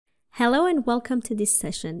Hello and welcome to this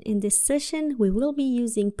session. In this session, we will be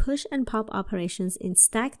using push and pop operations in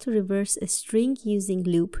Stack to reverse a string using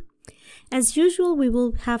loop. As usual, we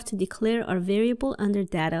will have to declare our variable under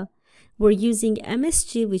data. We're using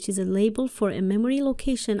MSG, which is a label for a memory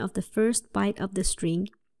location of the first byte of the string.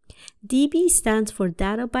 DB stands for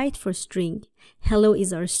data byte for string. Hello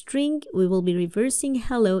is our string. We will be reversing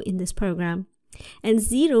hello in this program. And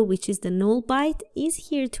 0, which is the null byte, is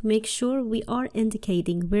here to make sure we are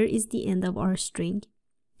indicating where is the end of our string.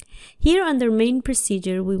 Here under main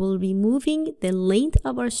procedure, we will be moving the length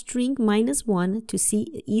of our string -1 to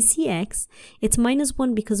ECX. It's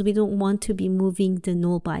 -1 because we don't want to be moving the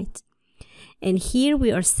null byte. And here we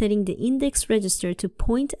are setting the index register to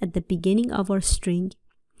point at the beginning of our string.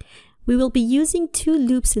 We will be using two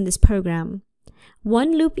loops in this program.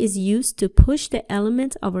 One loop is used to push the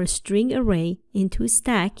element of our string array into a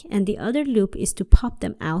stack, and the other loop is to pop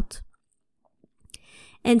them out.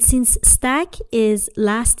 And since stack is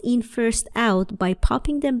last in first out, by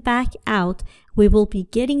popping them back out, we will be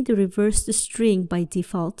getting the reversed string by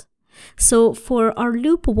default. So for our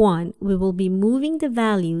loop 1, we will be moving the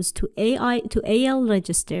values to AL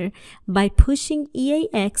register by pushing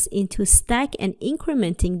EAX into stack and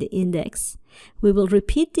incrementing the index. We will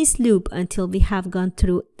repeat this loop until we have gone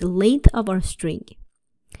through the length of our string.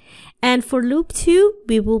 And for loop 2,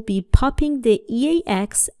 we will be popping the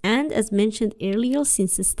EAX, and as mentioned earlier,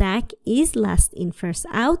 since the stack is last in first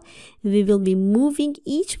out, we will be moving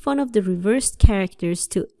each one of the reversed characters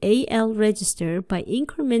to AL register by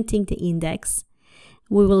incrementing the index.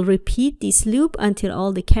 We will repeat this loop until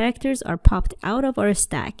all the characters are popped out of our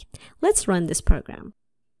stack. Let's run this program.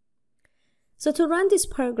 So to run this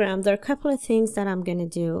program, there are a couple of things that I'm going to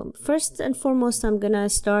do. First and foremost, I'm going to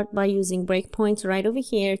start by using breakpoints right over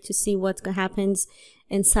here to see what happens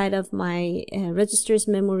inside of my registers,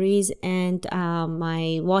 memories, and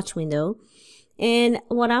my watch window. And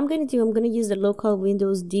what I'm going to do, I'm going to use the local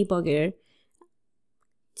Windows debugger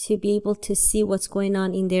to be able to see what's going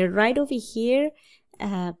on in there. Right over here,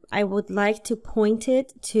 I would like to point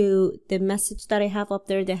it to the message that I have up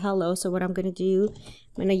there, the hello. So what I'm going to do,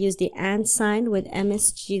 I'm going to use the and sign with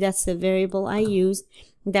MSG. That's the variable I used.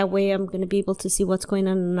 That way I'm going to be able to see what's going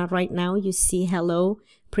on right now. You see hello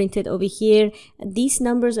printed over here. These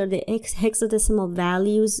numbers are the hexadecimal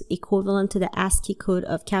values equivalent to the ASCII code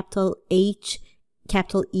of capital H,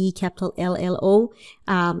 capital E, capital LLO.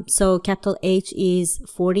 So capital H is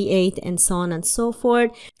 48 and so on and so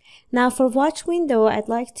forth. Now for watch window, I'd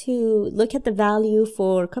like to look at the value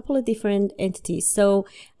for a couple of different entities. So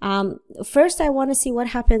first I want to see what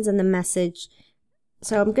happens in the message.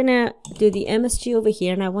 So I'm going to do the MSG over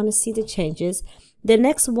here and I want to see the changes. The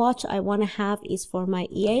next watch I want to have is for my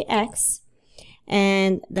EAX.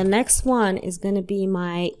 And the next one is going to be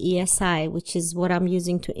my ESI, which is what I'm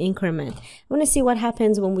using to increment. I want to see what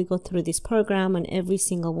happens when we go through this program on every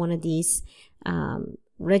single one of these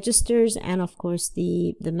registers, and of course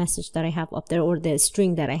the message that I have up there, or the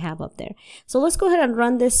string that I have up there. So let's go ahead and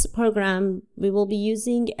run this program. We will be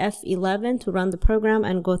using F11 to run the program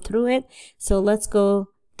and go through it. So let's go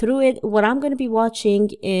through it. What I'm going to be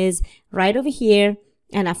watching is right over here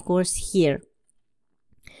and of course here.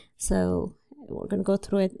 So we're going to go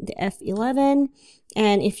through it, the F11,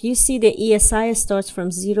 and if you see the ESI starts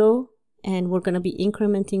from 0 and we're going to be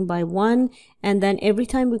incrementing by 1, and then every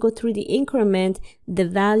time we go through the increment, the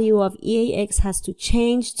value of EAX has to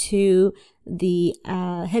change to the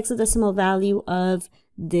hexadecimal value of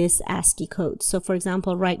this ASCII code. So for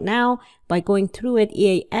example, right now, by going through it,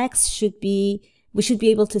 EAX we should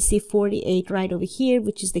be able to see 48 right over here,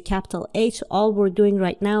 which is the capital H. All we're doing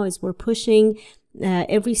right now is we're pushing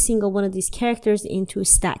every single one of these characters into a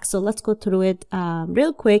stack. So let's go through it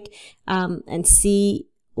real quick and see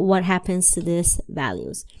what happens to these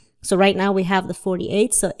values. So right now we have the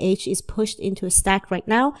 48, so H is pushed into a stack right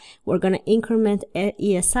now. We're going to increment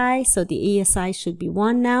ESI, so the ESI should be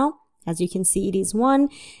 1 now. As you can see, it is 1.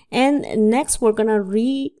 And next we're going to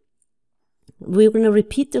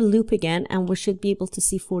repeat the loop again, and we should be able to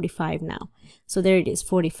see 45 now. So there it is,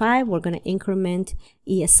 45. We're going to increment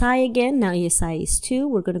ESI again. Now ESI is 2.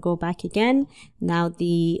 We're going to go back again. Now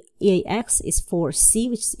the EAX is 4C,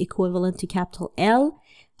 which is equivalent to capital L.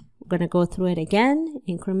 We're going to go through it again,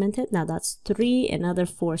 increment it. Now that's 3, another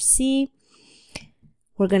 4C.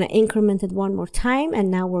 We're going to increment it one more time, and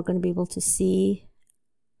now we're going to be able to see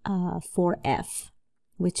 4F,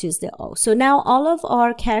 which is the O. So now all of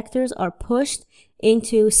our characters are pushed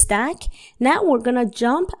into stack. Now we're going to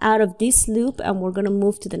jump out of this loop and we're going to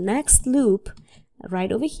move to the next loop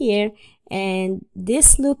right over here. And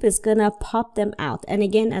this loop is going to pop them out. And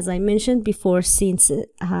again, as I mentioned before, since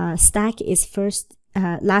stack is first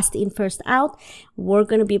last in first out, we're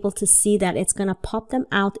going to be able to see that it's going to pop them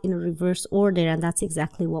out in a reverse order, and that's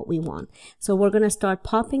exactly what we want. So we're going to start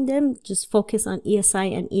popping them. Just focus on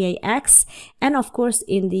ESI and EAX, and of course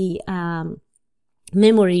in the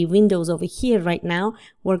memory windows over here right now,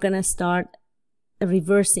 we're going to start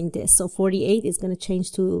reversing this. So 48 is going to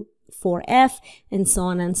change to 4F, and so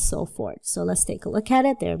on and so forth. So let's take a look at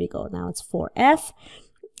it. There we go. Now it's 4F.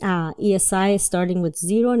 ESI is starting with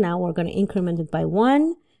 0. Now we're going to increment it by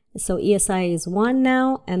 1. So ESI is 1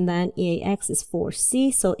 now, and then EAX is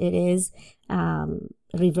 4C. So it is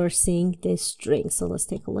reversing this string. So let's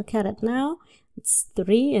take a look at it now. It's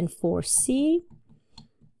 3 and 4C.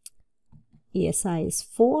 ESI is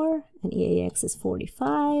 4 and EAX is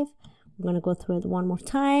 45. We're going to go through it one more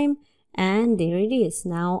time. And there it is.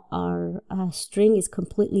 Now our string is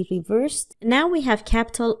completely reversed. Now we have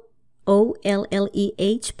capital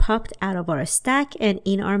OLLEH popped out of our stack and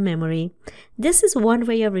in our memory. This is one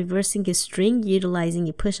way of reversing a string utilizing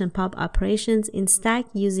a push and pop operations in stack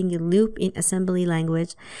using a loop in assembly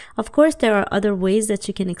language. Of course, there are other ways that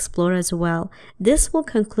you can explore as well. This will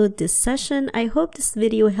conclude this session. I hope this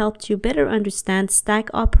video helped you better understand stack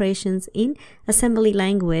operations in assembly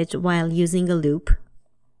language while using a loop.